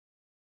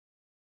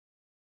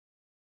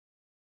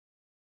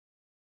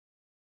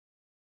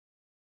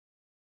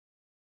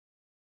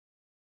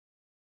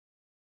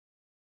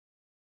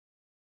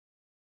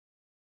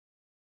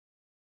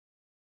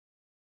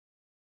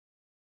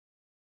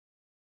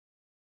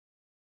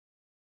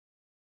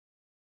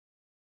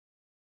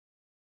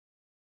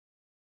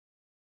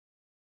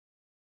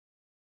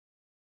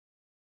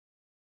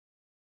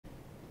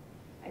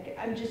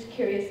I'm just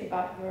curious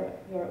about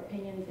your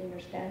opinions and your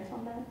stance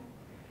on that.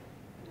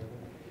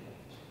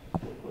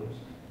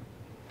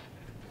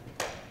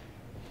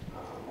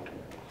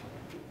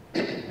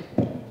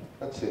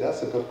 Let's see,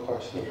 that's a good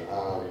question.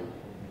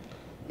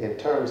 In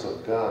terms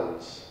of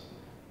guns,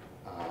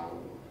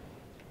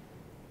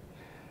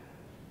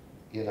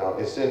 you know,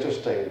 it's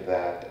interesting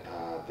that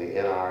the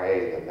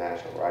NRA, the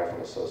National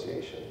Rifle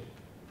Association,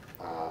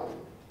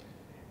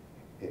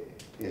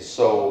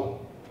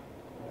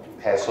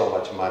 has so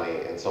much money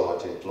and so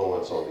much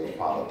influence on these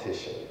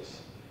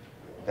politicians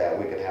that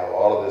we can have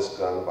all of this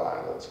gun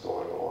violence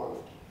going on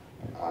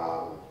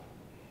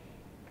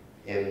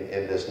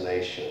in this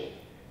nation,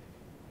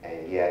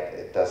 and yet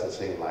it doesn't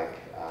seem like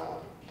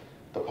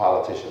the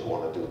politicians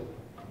want to do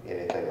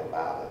anything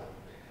about it.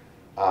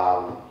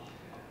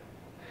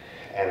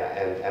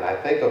 And I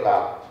think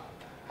about,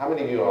 how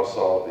many of you all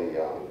saw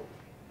the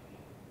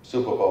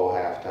Super Bowl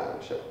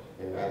halftime show?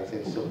 Anybody see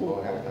the Super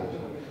Bowl halftime show?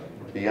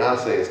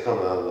 Beyonce is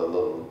coming under a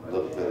little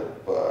bit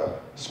of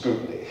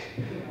scrutiny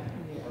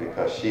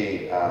because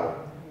she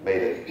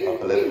made a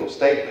political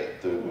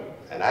statement through,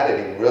 and I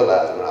didn't even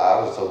realize when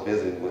I was so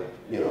busy with,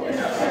 you know.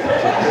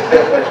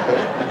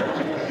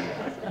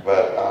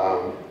 But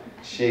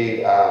she,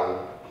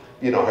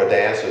 you know, her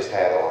dancers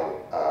had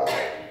on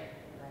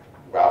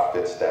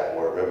outfits that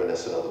were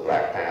reminiscent of the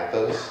Black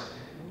Panthers,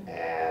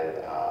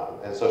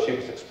 and so she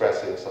was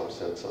expressing some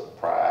sense of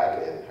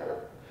pride in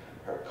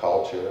her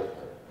culture,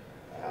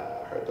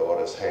 her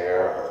daughter's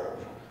hair,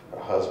 her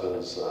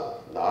husband's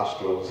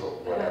nostrils or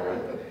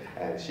whatever,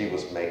 and she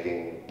was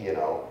making, you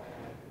know,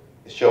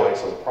 showing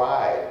some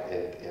pride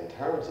in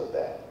terms of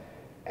that.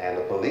 And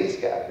the police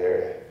got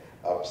very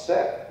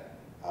upset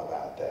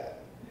about that.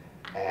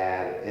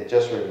 And it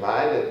just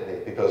reminded me,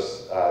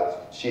 because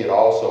she had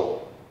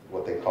also,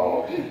 what they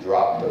call,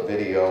 dropped a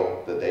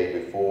video the day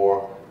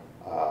before,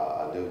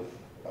 a new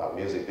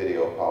music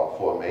video called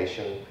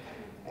Formation,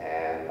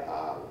 and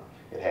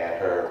it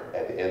had her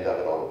at the end of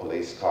it on a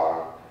police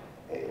car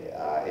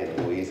in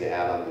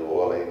Louisiana, New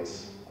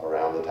Orleans,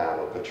 around the time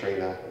of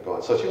Katrina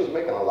going. So she was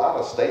making a lot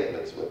of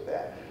statements with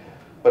that.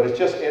 But it's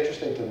just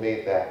interesting to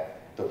me that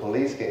the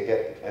police can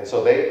get, and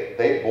so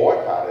they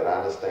boycotted, I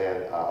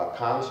understand, a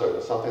concert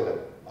or something that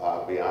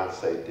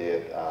Beyonce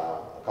did a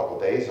couple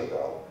days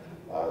ago,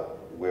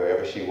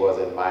 wherever she was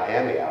in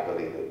Miami, I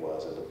believe it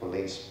was, and the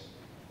police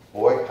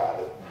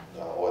boycotted,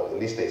 or at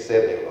least they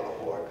said they were going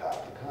to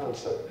boycott the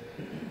concert.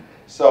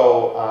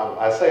 So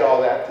I say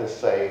all that to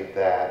say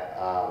that,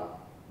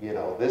 you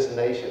know, this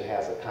nation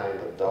has a kind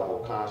of double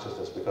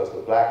consciousness, because the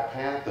Black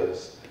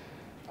Panthers,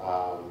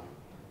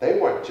 they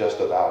weren't just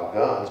about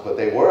guns, but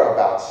they were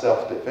about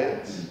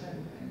self-defense.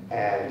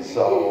 And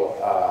so,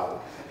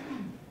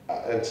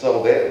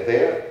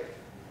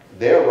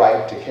 their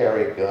right to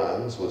carry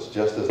guns was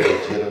just as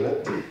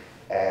legitimate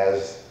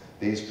as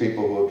these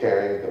people who are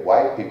carrying, the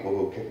white people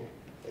who can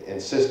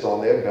insist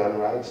on their gun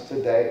rights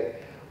today.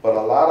 But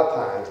a lot of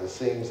times it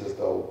seems as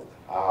though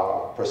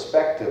our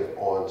perspective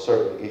on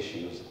certain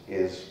issues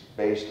is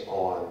based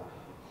on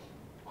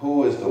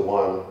who is the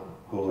one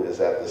who is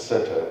at the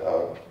center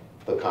of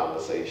the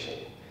conversation.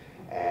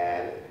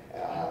 And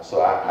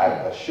so I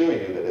assure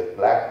you that if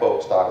black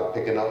folks started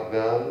picking up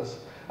guns,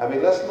 I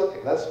mean, let's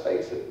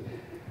face it.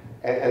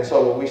 And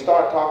so when we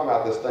start talking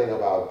about this thing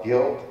about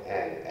guilt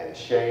and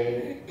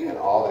shame and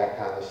all that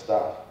kind of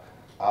stuff,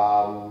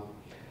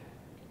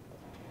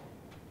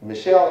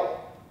 Michelle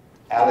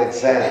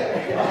Alexander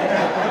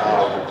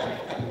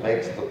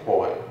makes the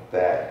point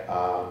that,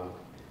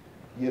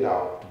 you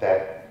know,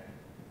 that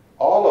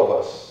all of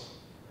us,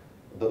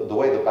 the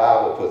way the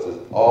Bible puts it,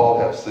 all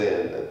have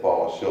sinned and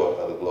fall short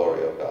of the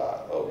glory of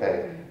God,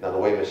 okay? Now the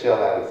way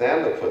Michelle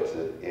Alexander puts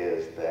it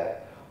is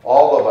that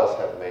all of us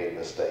have made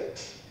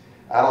mistakes.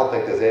 I don't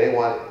think there's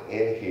anyone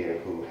in here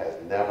who has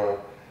never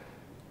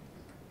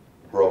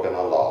broken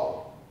a law.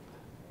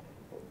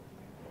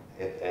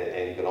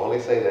 And you can only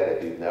say that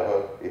if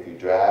you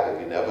drive,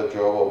 if you never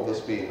drove over the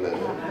speed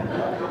limit,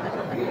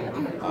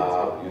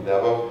 you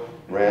never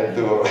ran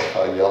through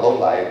a yellow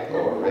light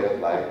or a red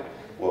light,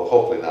 well,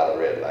 hopefully not a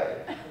red light.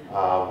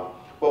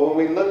 But when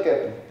we look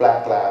at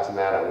Black Lives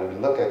Matter, when we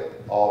look at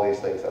all these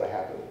things that are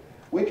happening,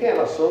 we can't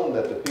assume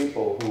that the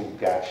people who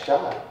got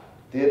shot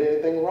did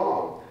anything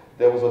wrong.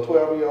 There was a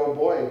 12-year-old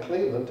boy in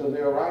Cleveland,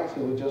 Tamir Rice,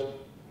 who was just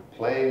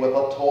playing with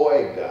a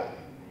toy gun,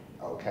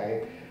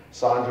 okay?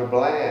 Sandra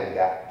Bland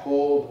got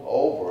pulled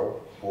over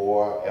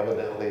for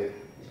evidently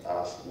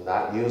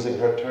not using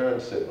her turn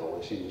signal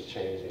when she was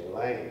changing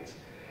lanes.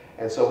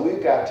 And so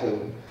we've got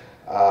to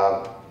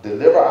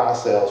deliver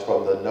ourselves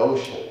from the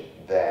notion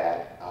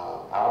that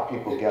our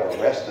people get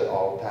arrested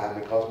all the time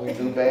because we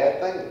do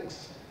bad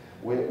things.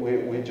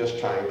 We're just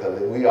trying to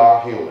live. We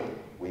are human.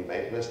 We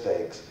make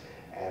mistakes.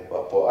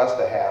 But for us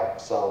to have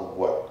some,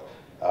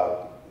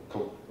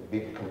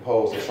 be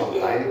composed of some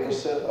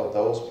 90% of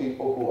those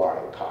people who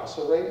are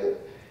incarcerated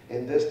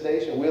in this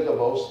nation, we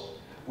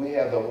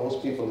have the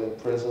most people in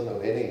prison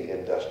of any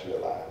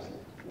industrialized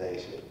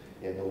nation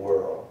in the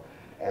world.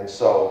 And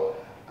so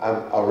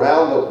I'm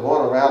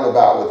going around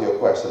about with your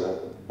question.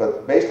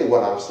 but basically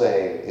what I'm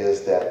saying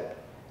is that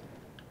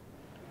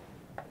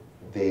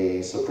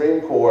the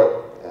Supreme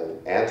Court,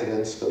 and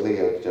Antonin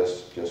Scalia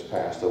just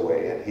passed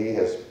away, and he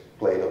has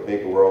played a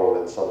big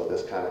role in some of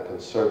this kind of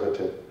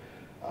conservative,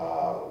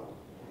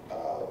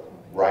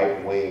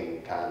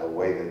 right-wing kind of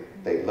way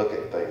that they look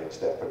at things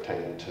that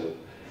pertain to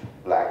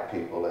black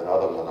people and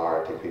other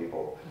minority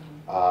people.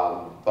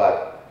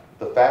 But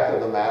the fact of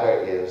the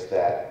matter is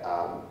that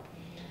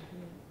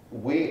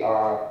we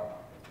are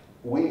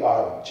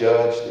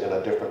judged in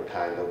a different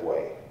kind of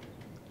way.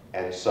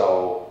 And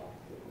so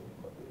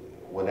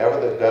whenever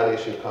the gun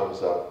issue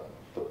comes up,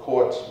 the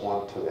courts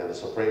want to, and the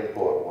Supreme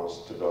Court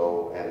wants to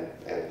go, and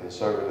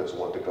conservatives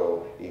want to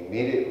go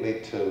immediately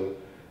to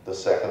the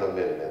Second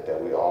Amendment,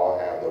 that we all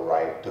have the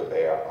right to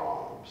bear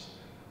arms.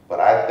 But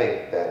I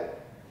think that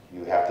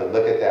you have to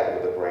look at that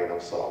with a grain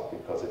of salt,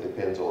 because it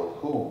depends on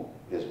who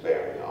is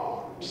bearing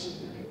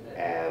arms.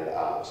 And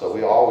so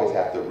we always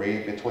have to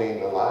read between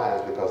the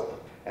lines, because,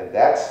 and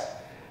that's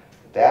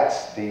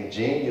the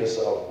genius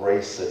of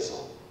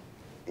racism.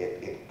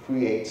 It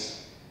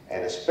creates,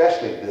 and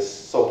especially this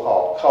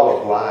so-called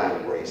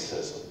colorblind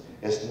racism.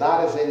 It's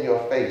not as in your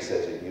face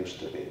as it used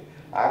to be.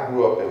 I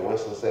grew up in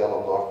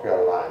Winston-Salem, North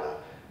Carolina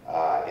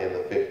in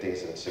the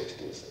 50s and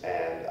 60s.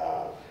 And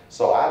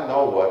so I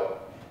know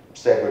what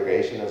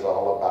segregation is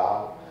all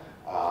about,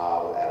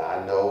 and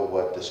I know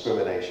what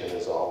discrimination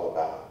is all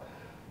about.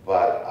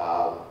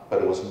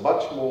 But it was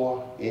much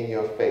more in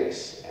your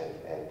face and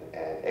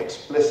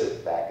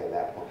explicit back in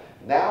that point.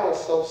 Now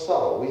it's so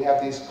subtle. We have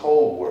these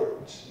code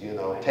words, you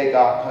know, take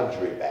our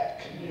country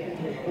back,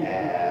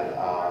 and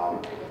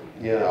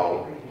you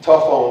know,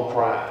 tough on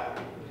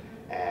crime,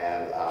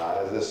 and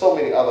there's so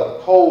many other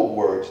code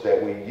words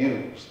that we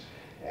use.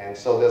 And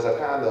so there's a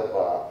kind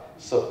of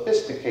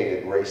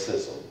sophisticated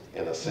racism,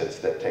 in a sense,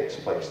 that takes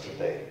place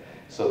today.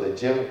 So the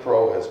Jim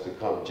Crow has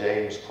become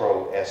James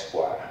Crow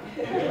Esquire.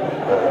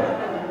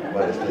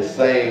 But it's the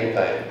same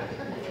thing.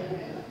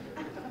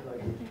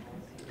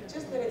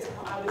 Just that it's,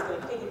 I was going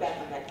to piggyback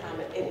on that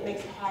comment, it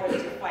makes it harder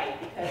to fight,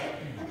 because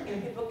you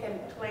know, people can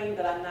claim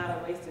that I'm not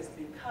a racist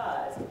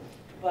because,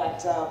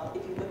 but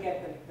if you look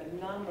at the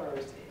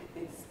numbers,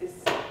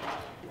 it's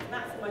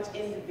not so much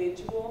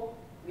individual,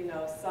 you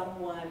know,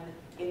 someone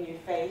in your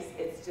face,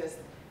 it's just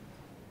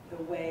the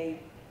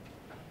way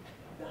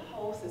the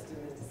whole system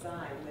is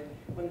designed,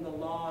 when the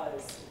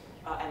laws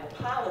and the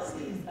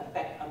policies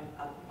affect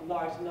a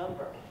large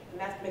number. And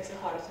that makes it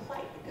harder to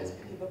fight, because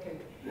people can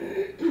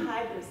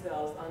hide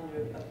themselves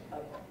under a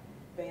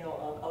veil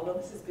of, oh no,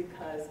 this is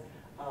because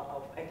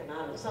of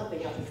economics,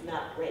 something else. It's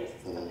not race,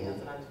 it's something else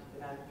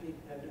that I'm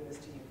doing this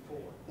to you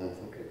for.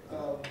 Okay.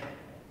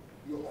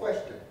 Your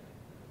question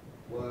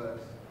was,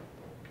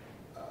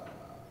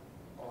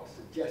 or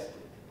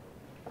suggested,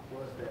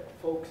 was that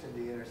folks in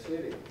the inner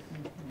city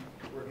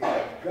were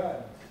getting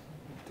guns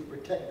to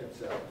protect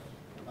themselves.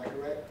 Am I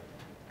correct?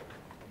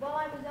 Well,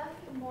 I was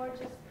asking more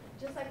just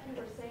like you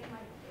were saying,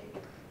 like,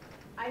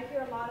 I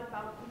hear a lot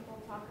about people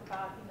talk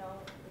about, you know,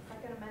 the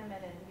Second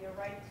Amendment and your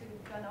right to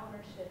gun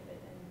ownership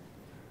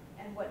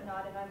and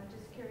whatnot, and I'm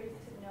just curious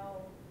to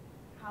know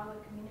how the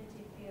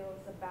community feels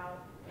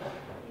about,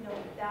 you know,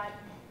 that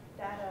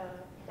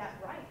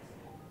right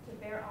to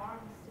bear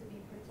arms, to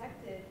be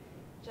protected,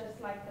 just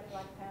like the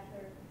Black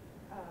Panthers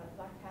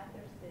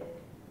did,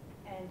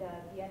 and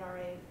the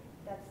NRA.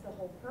 That's the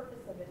whole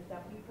purpose of it, is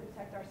that we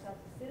protect ourselves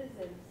as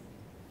citizens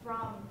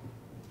from,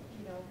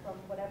 you know, from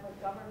whatever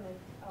government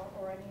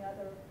or any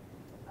other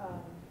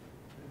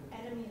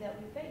enemy that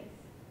we face.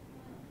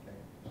 Okay.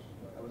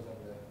 I was of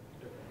a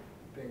different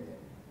opinion.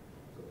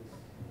 So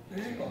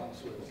this response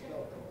was no.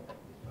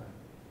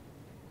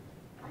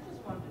 I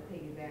just wanted to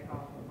piggyback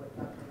off of what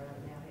Dr.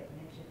 Ravenel had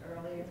mentioned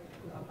earlier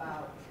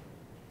about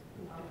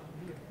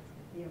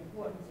the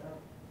importance of,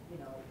 you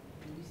know,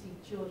 when you see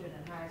children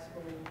in high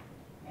school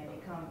and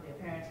their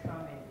parents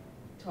come and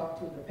talk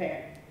to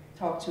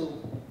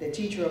the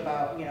teacher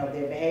about, you know,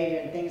 their behavior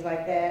and things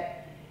like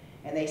that,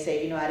 and they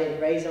say, you know, I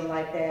didn't raise them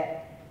like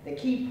that. The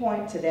key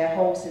point to that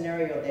whole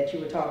scenario that you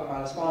were talking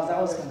about, as far as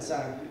I was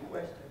concerned.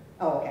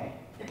 Oh, okay.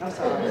 I'm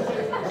sorry.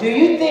 Do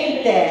you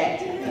think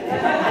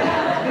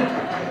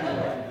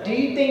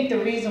the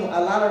reason,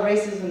 a lot of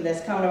racism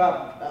that's coming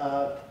about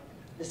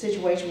the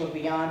situation with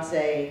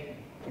Beyonce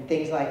and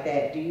things like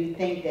that, do you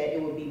think that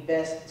it would be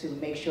best to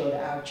make sure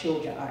that our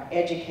children are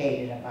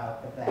educated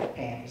about the Black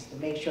Panthers, to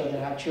make sure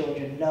that our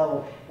children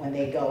know when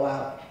they go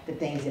out the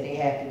things that they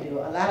have to do?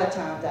 A lot of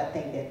times I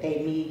think that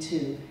we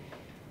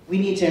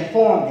need to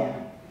inform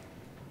them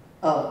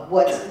of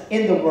what's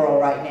in the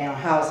world right now,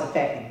 how it's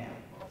affecting them.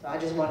 So I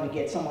just wanted to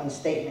get someone's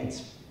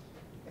statements.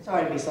 It's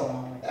hard to be so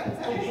long. You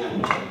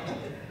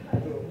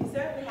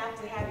certainly have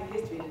to have a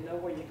history to know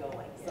where you're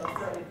going. So I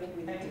certainly think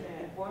we need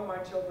to inform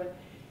our children.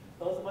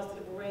 Those of us that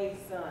have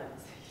raised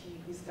sons,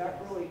 you start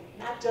early,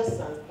 not just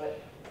sons,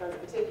 but sons in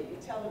particular. You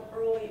tell them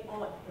early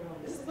on,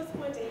 this is what's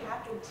going to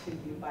happen to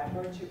you by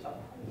virtue of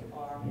who you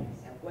are and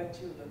what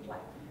you look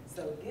like.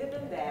 So give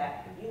them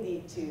that. You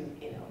need to,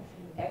 you know,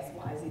 X,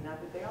 Y, Z. Not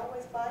that they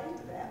always buy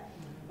into that,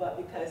 but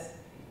because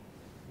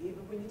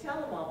even when you tell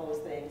them all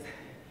those things,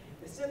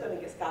 they're still going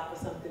to get stopped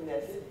for something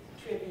that's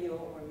trivial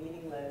or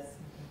meaningless,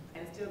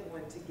 and still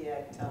going to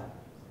get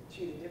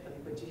treated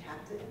differently. But you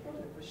have to inform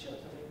them for sure.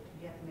 So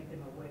You have to make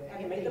them aware.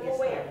 have to make them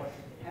aware.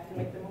 Have to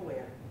make them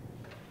aware.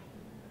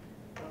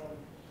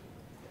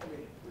 Let me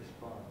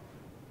respond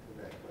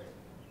to that question.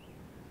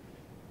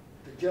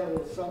 The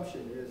general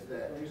assumption is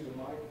that. Use the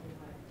mic.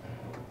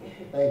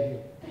 Thank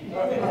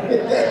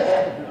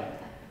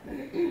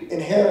you.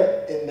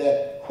 Inherent in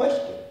that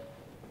question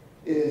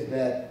is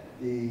that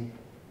the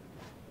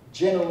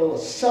general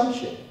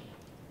assumption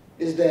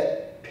is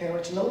that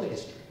parents know the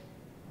history.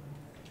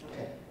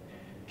 Okay.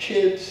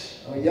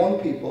 Kids or young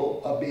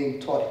people are being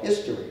taught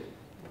history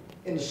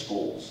in the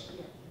schools.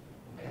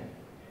 Okay.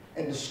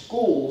 And the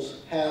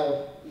schools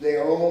have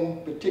their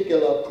own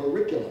particular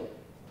curriculum,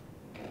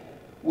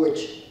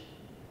 which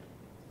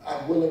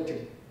I'm willing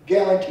to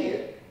guarantee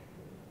it,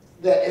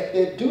 that if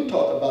they do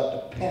talk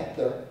about the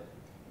Panther,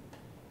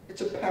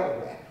 it's a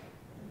paragraph.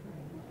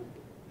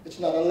 It's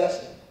not a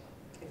lesson.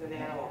 It's an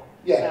animal.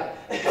 Yeah,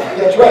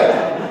 that's right.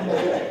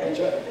 That's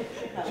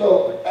right.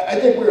 So I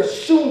think we're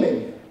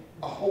assuming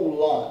a whole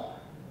lot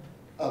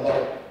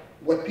about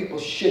what people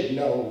should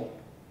know,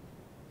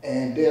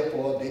 and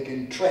therefore they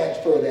can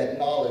transfer that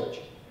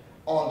knowledge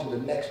onto the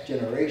next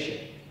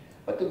generation.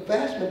 But the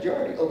vast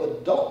majority of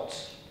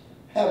adults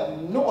have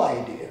no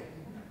idea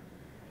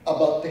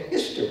about the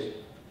history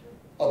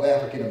of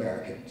African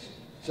Americans.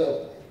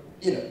 So,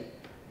 you know,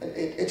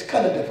 it's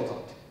kind of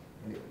difficult.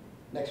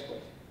 Next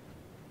question.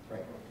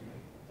 Frank.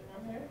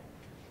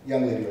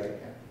 Young lady right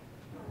now.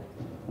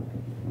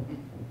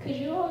 Could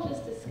you all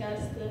just discuss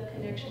the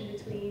connection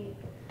between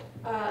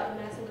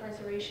mass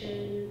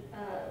incarceration,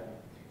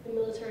 the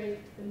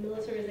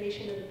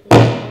militarization of the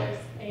police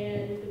force,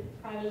 and the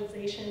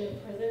privatization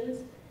of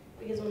prisons?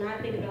 Because when I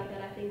think about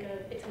that, I think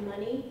of it's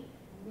money.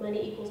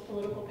 Money equals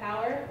political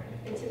power.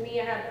 And to me,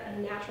 I have a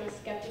natural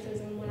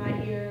skepticism when I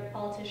hear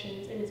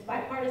politicians, and it's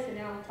bipartisan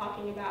now,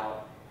 talking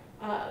about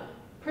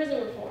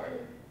prison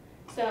reform.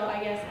 So I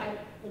guess I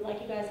would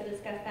like you guys to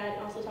discuss that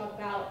and also talk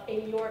about,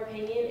 in your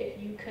opinion, if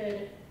you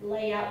could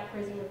lay out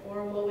prison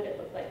reform, what would it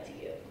look like to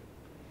you?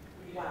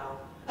 Wow.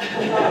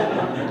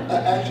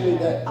 Actually,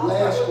 that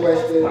last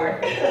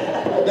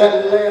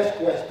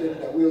question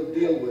that we'll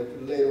deal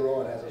with later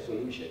on as a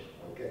solution.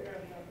 Okay.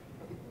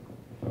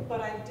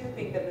 But I do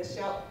think that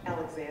Michelle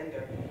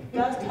Alexander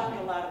does talk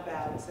a lot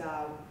about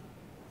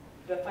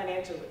the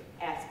financial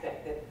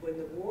aspect, that when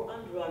the war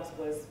on drugs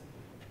was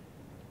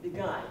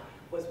begun,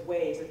 was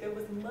waged, that there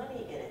was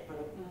money in it for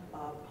the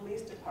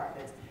police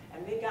departments,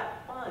 and they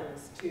got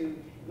funds to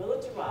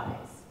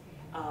militarize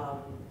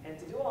and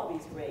to do all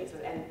these raids,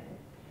 and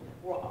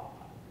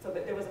so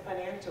that there was a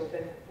financial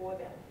benefit for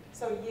them.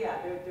 So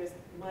yeah, there's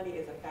money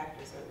is a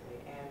factor certainly,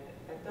 and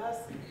that does.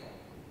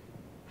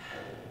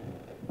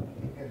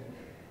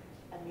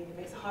 I mean, it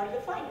makes it harder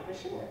to fight for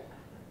sure.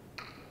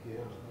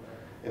 Yeah,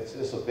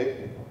 it's a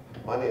big,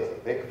 money is a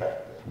big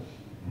factor,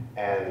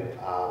 and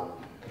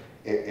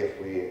if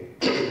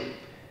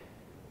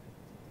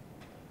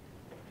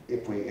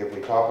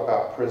we talk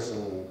about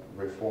prison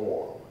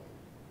reform,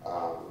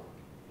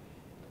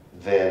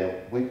 then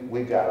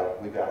we got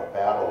a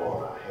battle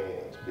on our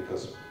hands,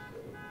 because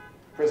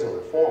prison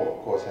reform, of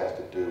course, has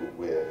to do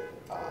with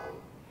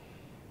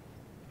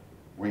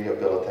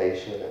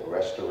rehabilitation and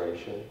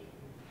restoration,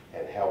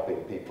 and helping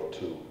people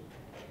to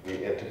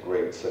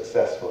reintegrate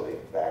successfully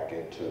back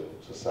into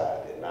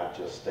society, and not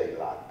just stay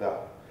locked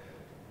up.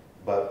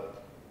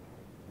 But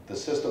the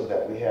system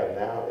that we have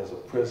now is a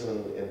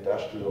prison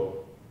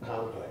industrial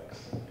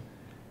complex.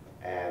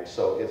 And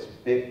so it's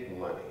big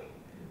money.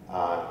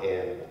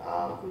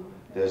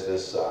 There's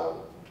this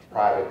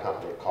private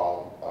company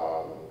called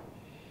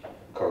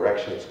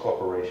Corrections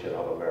Corporation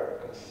of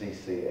America,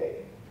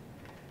 CCA.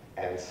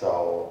 And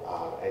so,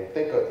 and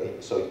think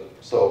of,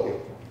 so if,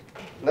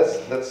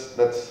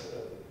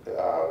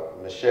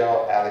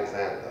 Michelle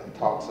Alexander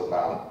talks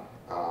about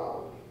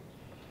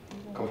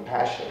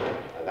compassion,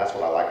 and that's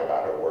what I like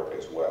about her work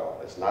as well.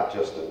 It's not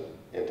just an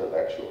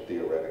intellectual,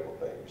 theoretical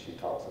thing. She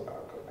talks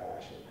about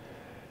compassion.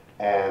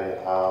 And,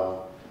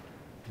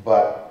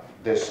 but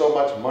there's so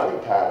much money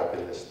tied up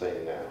in this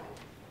thing now.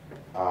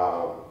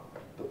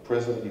 The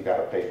prison, you got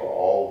to pay for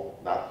all,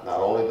 not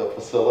only the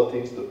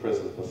facilities, the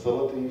prison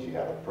facilities, you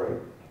got to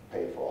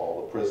pay for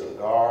all the prison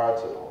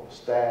guards and all the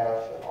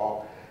staff and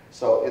all.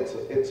 So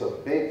it's a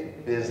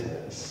big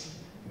business,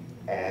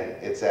 and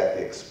it's at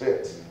the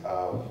expense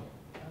of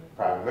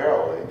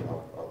primarily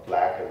of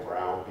black and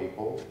brown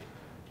people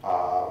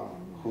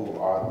who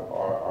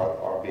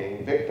are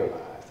being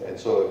victimized. And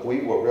so if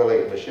we were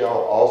really,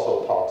 Michelle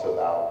also talks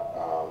about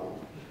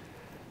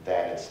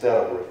that instead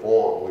of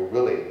reform, we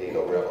really need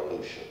a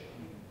revolution.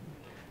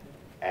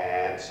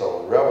 And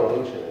so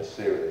revolution is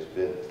serious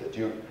business, that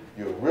you're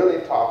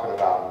really talking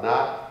about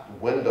not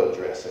window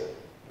dressing,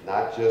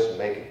 not just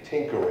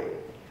tinkering,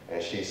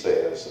 as she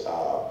says,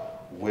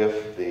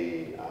 with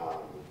the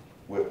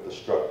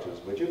structures,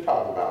 but you're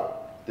talking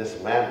about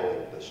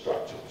dismantling the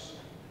structures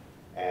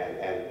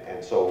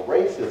And so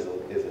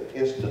racism is an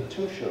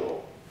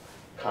institutional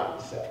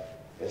concept.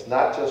 It's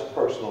not just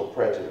personal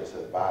prejudice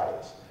and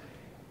bias.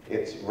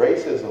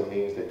 Racism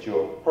means that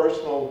your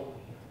personal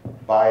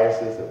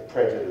biases and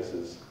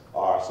prejudices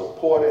are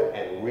supported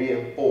and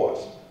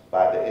reinforced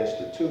by the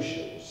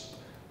institutions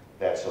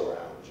that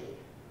surround you.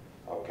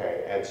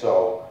 Okay, and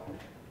so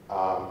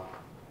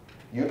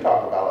you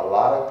talk about a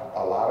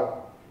lot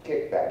of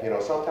kickback. You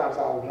know, sometimes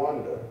I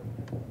wonder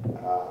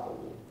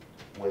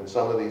when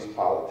some of these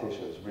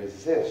politicians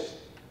resist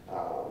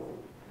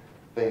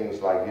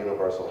things like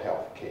universal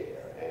health care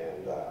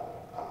and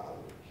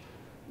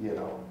you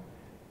know,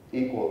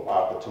 equal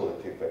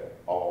opportunity for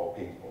all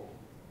people.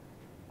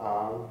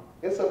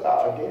 It's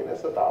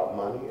about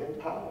money and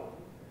power.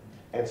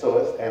 And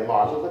so and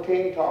Martin Luther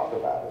King talked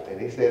about it,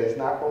 and he said it's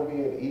not going to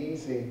be an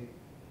easy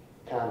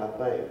kind of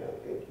thing.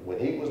 When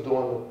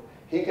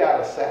he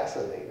got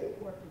assassinated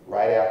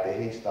right after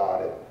he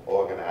started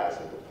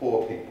organizing the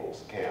Poor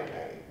People's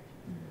Campaign.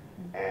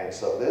 And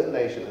so this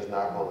nation is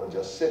not going to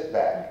just sit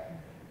back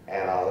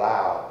and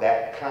allow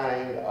that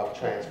kind of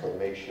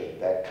transformation,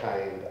 that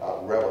kind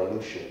of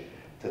revolution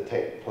to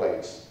take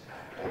place.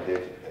 And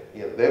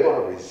they're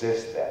going to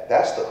resist that.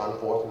 That's the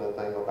unfortunate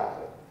thing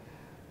about it.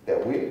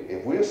 That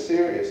if we're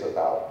serious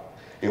about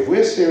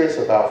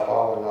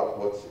following up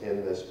what's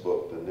in this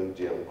book, The New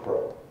Jim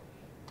Crow,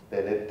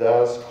 then it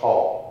does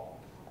call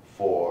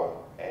for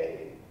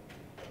a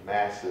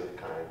massive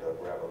kind of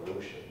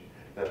revolution.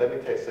 Now let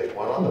me say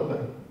one other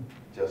thing,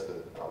 just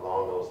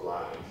along those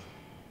lines.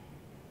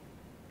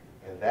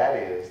 And that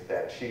is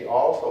that she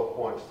also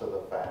points to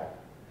the fact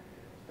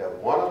that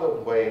one of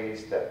the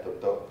ways that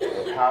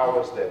the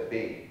powers that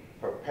be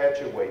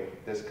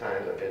perpetuate this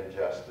kind of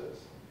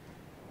injustice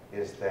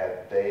is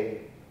that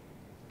they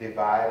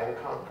divide and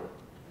conquer.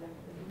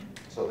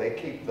 So they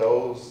keep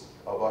those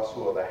of us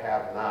who are the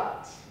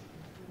have-nots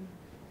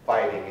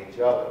fighting each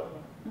other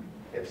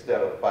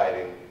instead of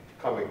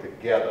coming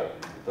together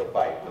to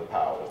fight the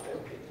powers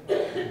that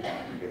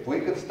be. If we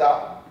could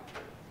stop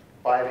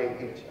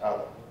fighting each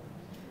other,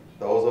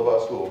 those of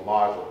us who are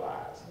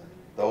marginalized,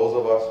 those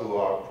of us who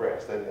are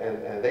oppressed,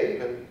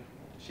 and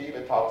she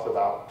even talks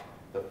about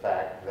the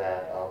fact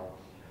that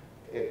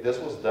this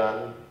was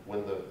done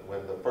when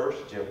the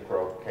first Jim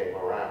Crow came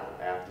around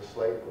after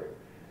slavery.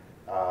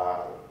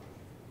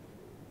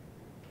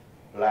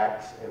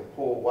 Blacks and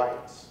poor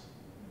whites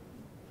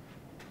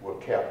were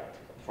kept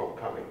from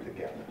coming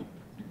together.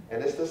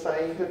 And it's the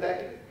same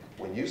today.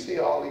 When you see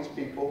all these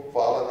people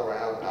falling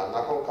around, I'm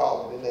not going to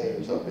call them the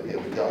names up in here,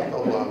 but y'all know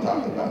what I'm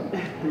talking about.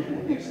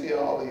 When you see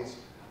all these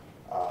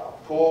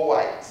poor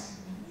whites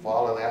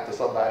falling after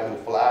somebody who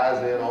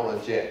flies in on a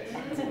jet,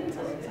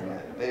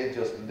 they're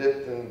just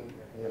lifting,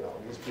 you know,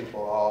 these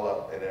people all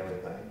up and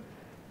everything,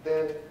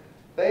 then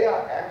they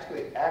are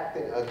actually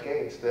acting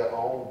against their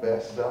own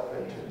best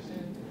self-interest.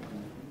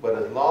 But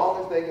as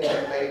long as they can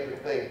be made to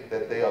think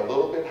that they are a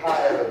little bit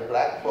higher than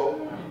black folk,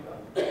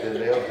 then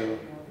they'll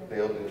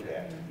do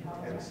that.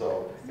 And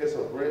so it's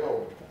a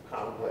real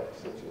complex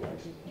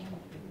situation.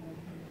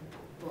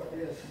 Well,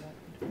 yes,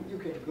 you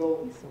can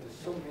go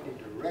to so many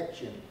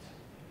directions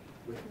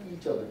with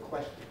each of the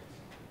questions.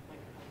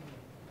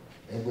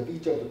 And with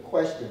each of the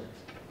questions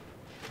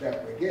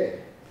that we're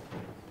getting,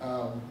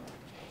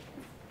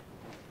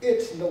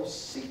 it's no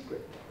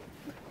secret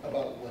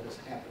about what is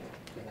happening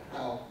and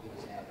how it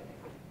is happening.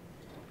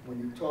 When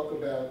you talk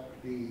about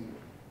the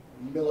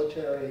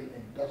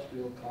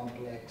military-industrial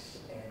complex,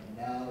 and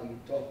now you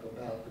talk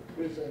about the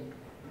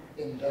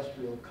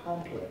prison-industrial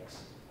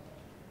complex,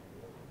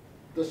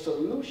 the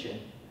solution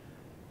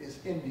is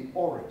in the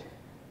origin,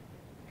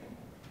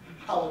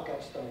 how it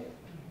got started.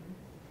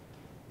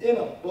 In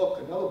another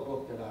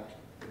book that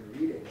I've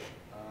been reading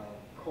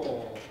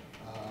called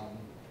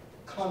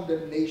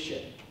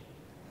Condemnation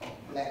of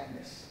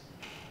Blackness,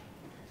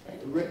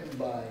 written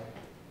by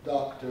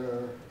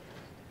Dr.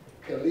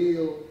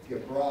 Khalil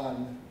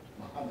Gibran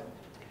Muhammad,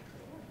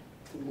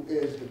 who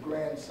is the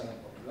grandson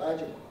of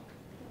Elijah Muhammad,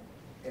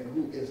 and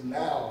who is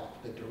now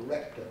the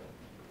director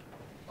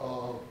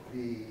of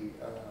the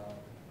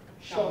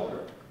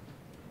Schomburg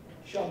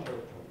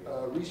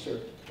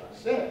Research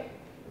Center.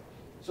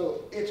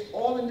 So it's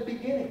all in the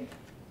beginning.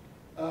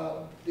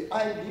 The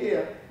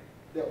idea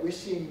that we're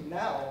seeing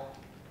now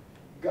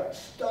got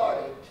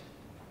started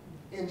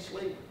in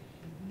slavery.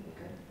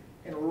 Okay?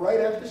 And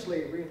right after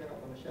slavery, and then I'm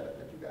going to shut up,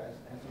 let you guys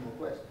answer more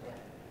questions.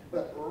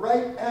 But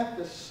right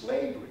after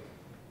slavery,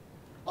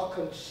 a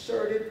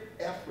concerted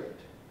effort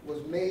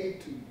was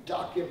made to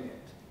document,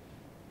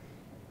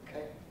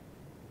 okay,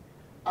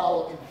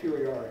 our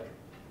inferiority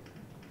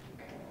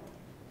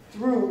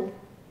through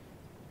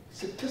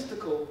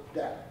statistical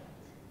data.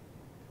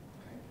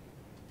 Okay?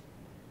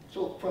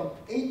 So from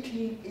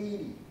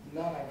 1889,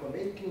 from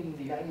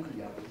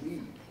 1890, I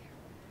believe,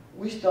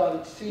 we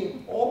started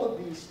seeing all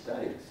of these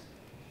studies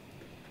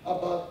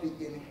about the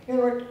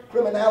inherent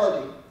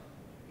criminality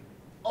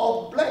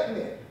of black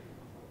men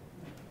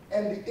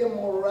and the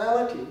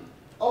immorality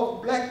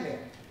of black men.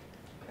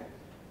 Okay?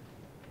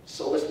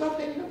 So it's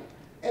nothing new.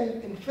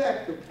 And in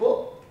fact, the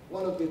book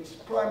one of its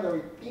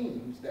primary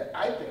themes that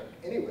I think,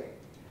 anyway,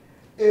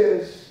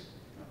 is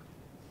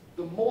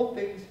the more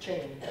things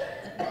change,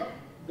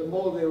 the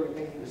more they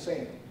remain the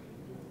same.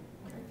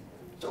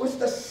 So it's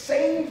the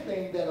same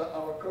thing that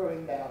are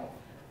occurring now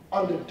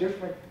under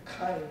different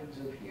kinds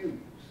of hues.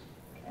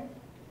 Okay?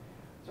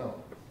 So,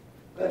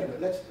 anyway,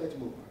 let's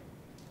move on.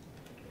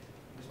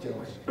 Ms.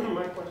 Jones.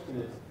 My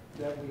question is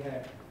that we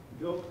had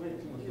Bill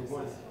Clinton was the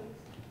one.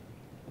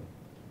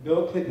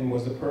 Bill Clinton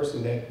was the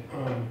person that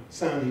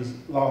signed these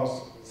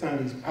laws, signed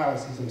these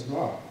policies into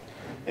law.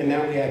 And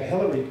now we have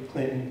Hillary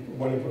Clinton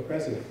running for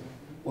president.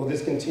 Will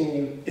this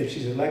continue if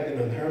she's elected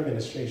under her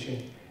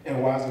administration,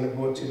 and why isn't it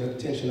brought to the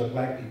attention of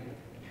black people?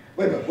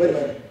 Wait a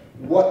minute.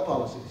 What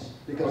policies?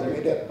 Because I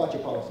mean, there are a bunch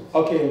of policies.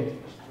 Okay,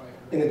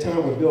 in the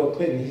time with Bill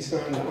Clinton, he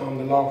signed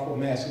the law for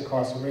mass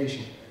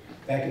incarceration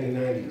back in the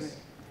 90s.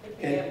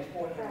 And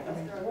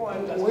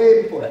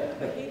Way before that.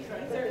 But he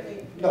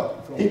certainly,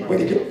 No.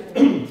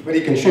 but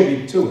he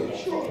contributed to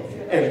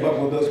it. But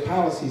will those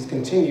policies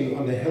continue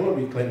under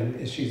Hillary Clinton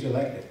if she's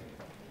elected?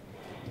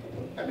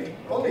 I mean,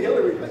 only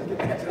Hillary Clinton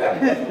can answer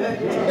that.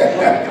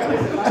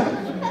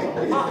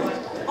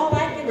 all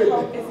I can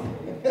hope is,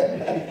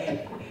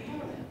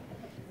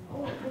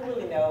 who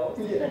really knows?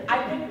 Yeah.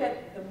 I think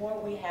that the more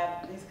we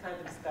have these kinds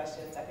of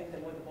discussions, I think the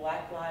more the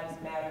Black Lives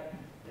Matter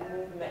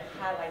movement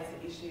highlights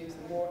the issues,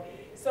 the more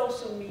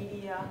social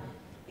media,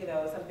 you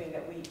know, something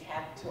that we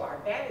have to our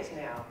advantage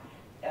now,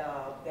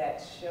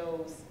 that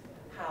shows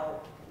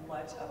how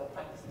much of a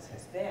practice this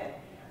has been.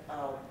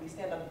 We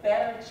stand a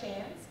better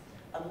chance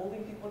of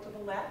moving people to the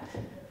left.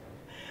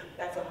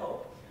 That's a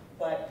hope.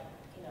 But,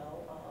 you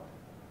know,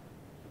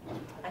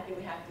 I think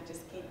we have to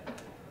just keep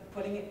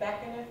putting it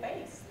back in their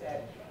face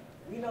that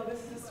we know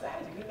this is a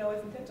strategy. We know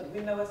it's intentional.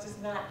 We know it's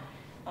just not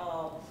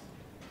a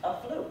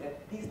fluke.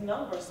 That these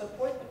numbers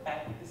support the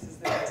fact that this is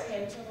an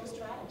intentional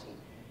strategy.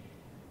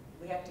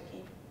 We have to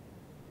keep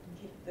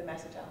the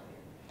message out there.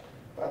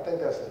 But I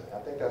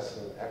think that's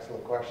an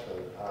excellent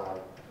question.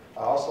 I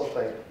also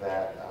think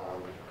that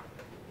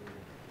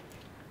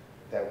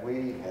that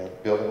we,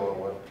 building on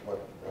what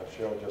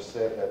Cheryl just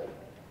said, that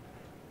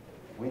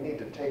we need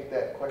to take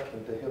that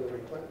question to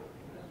Hillary Clinton,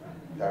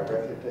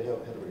 directly to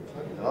Hillary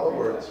Clinton. In other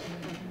words,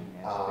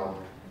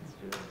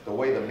 the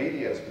way the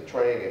media is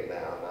portraying it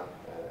now,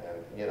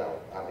 and you know,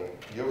 I mean,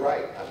 you're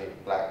right. I mean,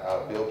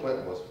 Bill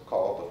Clinton was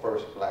called the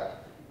first black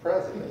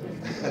president,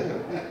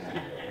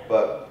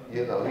 but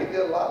you know, he did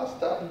a lot of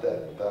stuff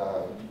that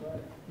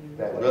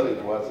that really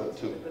wasn't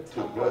too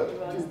good.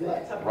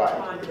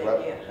 Right,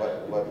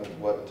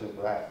 wasn't too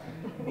black.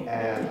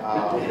 And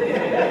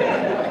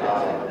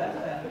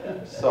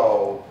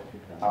so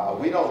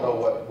we don't know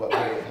what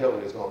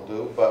Hillary is going to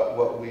do, but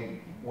what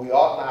we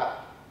ought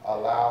not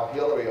allow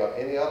Hillary or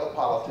any other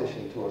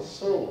politician to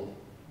assume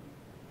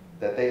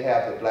that they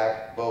have the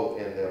black vote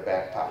in their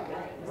back pocket.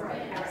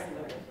 Right,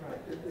 absolutely.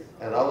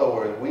 In other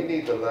words, we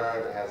need to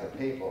learn as a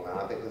people, and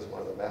I think this is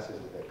one of the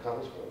messages that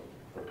comes from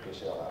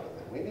Michelle out of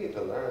that. We need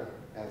to learn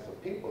as a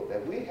people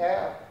that we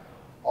have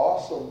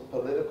awesome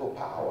political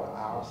power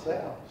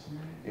ourselves.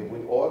 If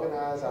we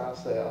organize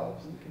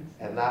ourselves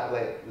and not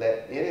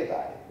let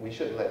anybody, we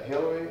shouldn't let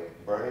Hillary,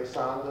 Bernie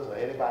Sanders, or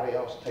anybody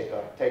else take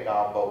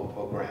our vote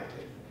for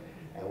granted.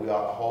 And we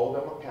ought to hold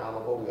them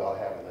accountable. We ought to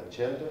have an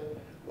agenda.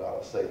 We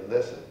ought to say,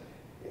 listen,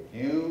 if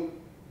you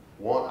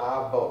want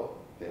our vote,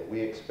 then we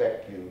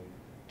expect you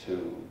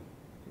to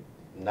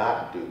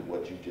not do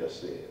what you just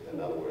said. In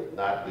other words,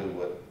 not do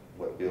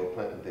what Bill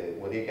Clinton did.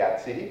 When he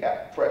got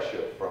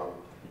pressure from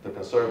the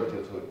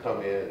conservatives who had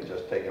come in and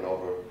just taken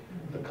over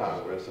the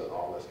Congress and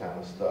all this kind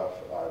of stuff,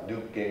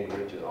 Newt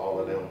Gingrich and all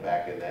of them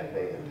back in that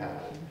day and time.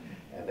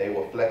 And they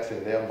were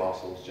flexing their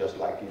muscles just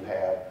like you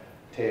have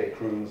Ted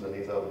Cruz and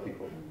these other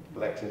people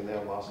flexing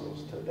their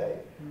muscles today.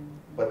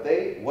 But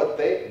they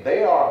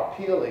are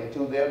appealing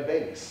to their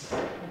base.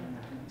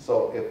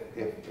 So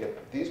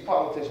if these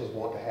politicians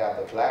want to have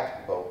the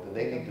black vote, then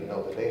they need to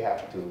know that they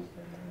have to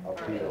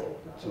appeal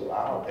to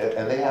our,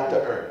 and they have to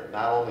earn it.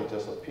 Not only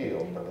just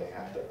appeal, but they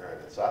have to earn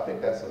it. So I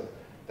think that's an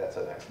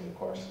excellent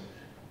question.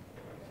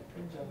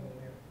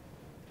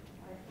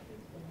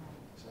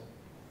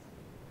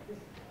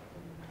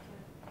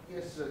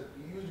 Yes, sir.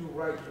 You use the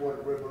right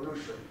word,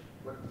 revolution,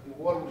 but the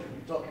word we should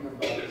be talking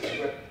about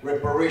is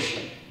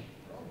reparation.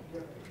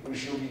 We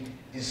should be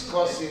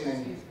discussing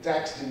and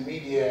tax the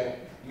media,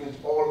 use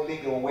all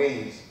legal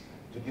ways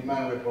to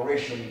demand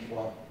reparation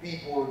for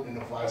people and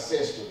for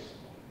ancestors.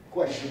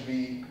 What should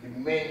be the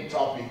main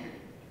topic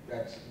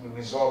that will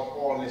resolve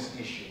all this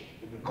issue.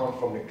 It will come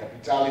from the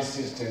capitalist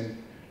system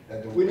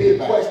that we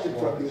need a question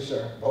from you,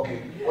 sir.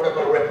 Okay, what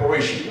about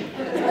reparation?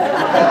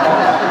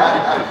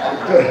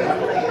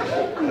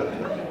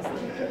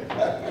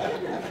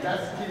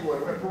 That's the key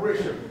word,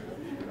 reparation.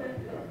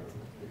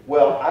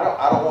 Well,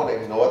 I don't want to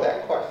ignore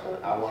that question.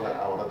 I want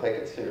to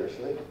take it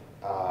seriously.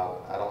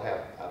 I don't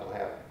have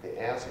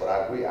the answer, but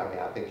I agree. I mean,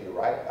 I think you're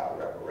right about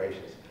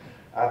reparations.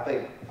 I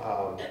think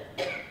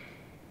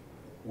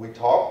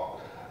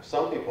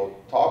some people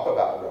talk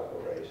about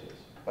reparations,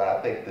 But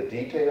I think the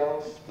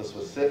details, the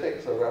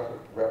specifics of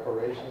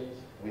reparations,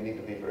 we need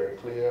to be very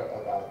clear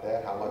about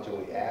that. How much are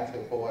we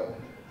asking for it?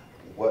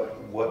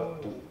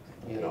 What do,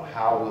 you know,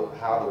 how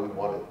do we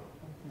want it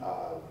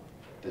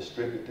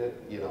distributed?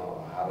 You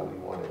know, how do we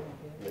want it,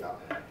 you know,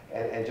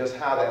 and just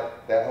how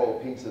that whole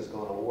piece is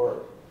going to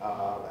work.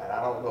 And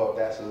I don't know if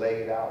that's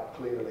laid out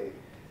clearly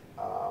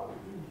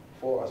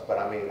for us, but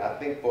I mean, I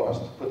think for us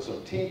to put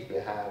some teeth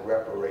behind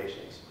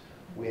reparations,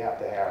 we have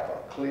to have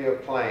a clear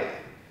plan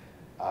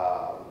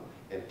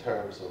in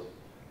terms of,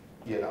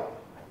 you know,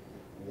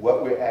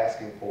 what we're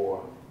asking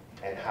for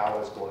and how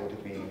it's going to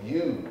be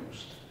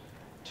used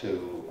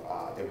to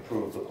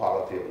improve the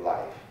quality of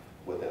life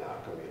within our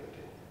community.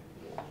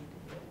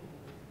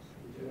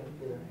 Would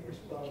you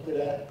respond to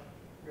that?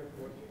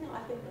 No,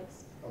 I think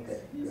that's.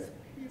 Okay, good.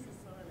 He's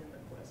assigning the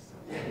question.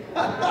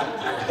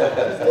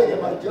 He's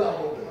taking my job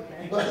over.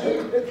 But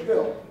it's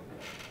Bill.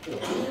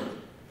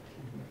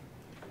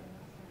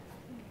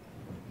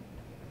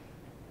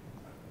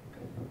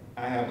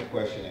 I have a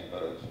question,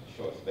 but a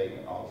short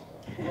statement also.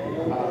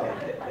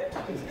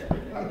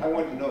 I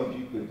want to know if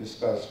you could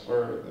discuss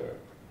further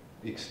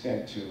the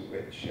extent to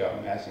which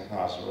mass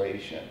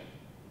incarceration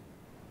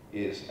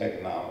is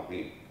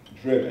economically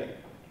driven.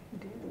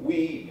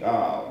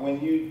 When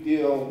you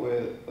deal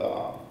with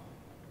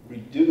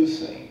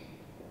reducing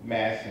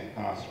mass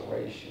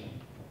incarceration,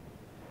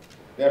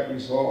 that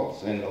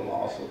results in the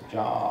loss of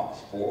jobs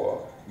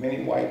for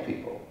many white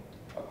people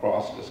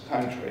across this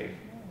country.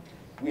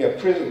 We have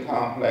prison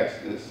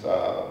complexes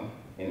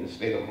in the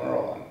state of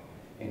Maryland,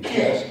 in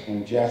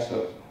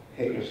Jessup,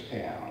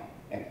 Hagerstown,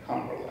 and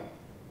Cumberland.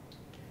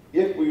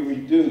 If we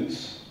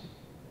reduce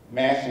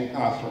mass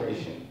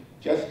incarceration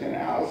just in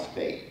our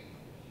state,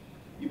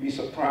 you'd be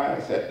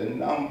surprised at the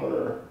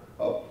number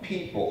of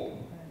people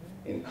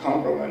in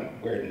Cumberland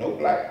where no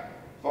black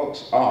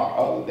folks are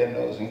other than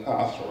those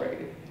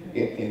incarcerated,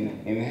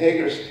 in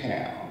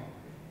Hagerstown,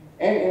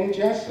 and in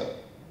Jessup,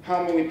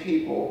 how many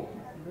people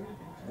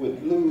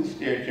would lose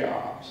their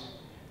jobs.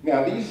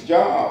 Now, these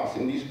jobs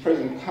in these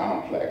prison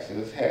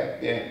complexes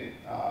have been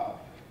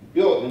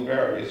built in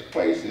various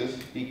places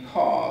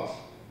because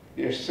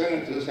their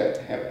senators have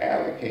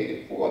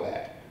advocated for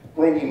that,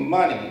 bringing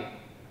money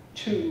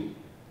to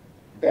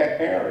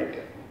that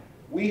area.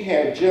 We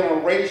have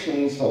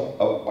generations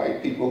of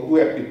white people who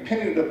have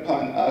depended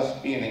upon us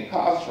being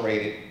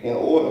incarcerated in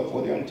order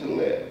for them to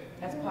live.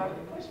 That's part of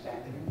the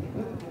pushback.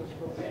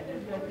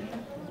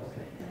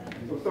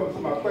 So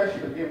my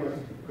question again was,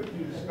 could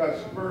you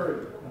discuss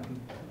further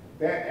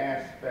that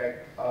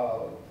aspect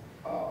of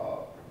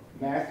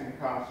mass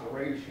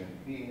incarceration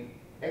being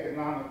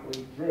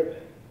economically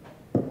driven?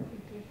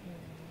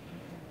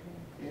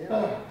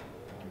 Yeah.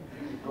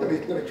 Let me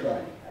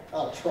try.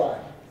 I'll try.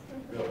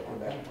 On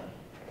that one.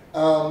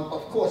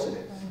 Of course it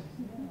is.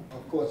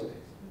 Of course it is.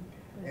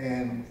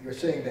 And you're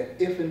saying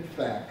that if in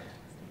fact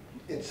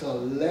it's a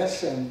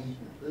lesson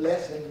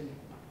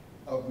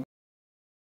of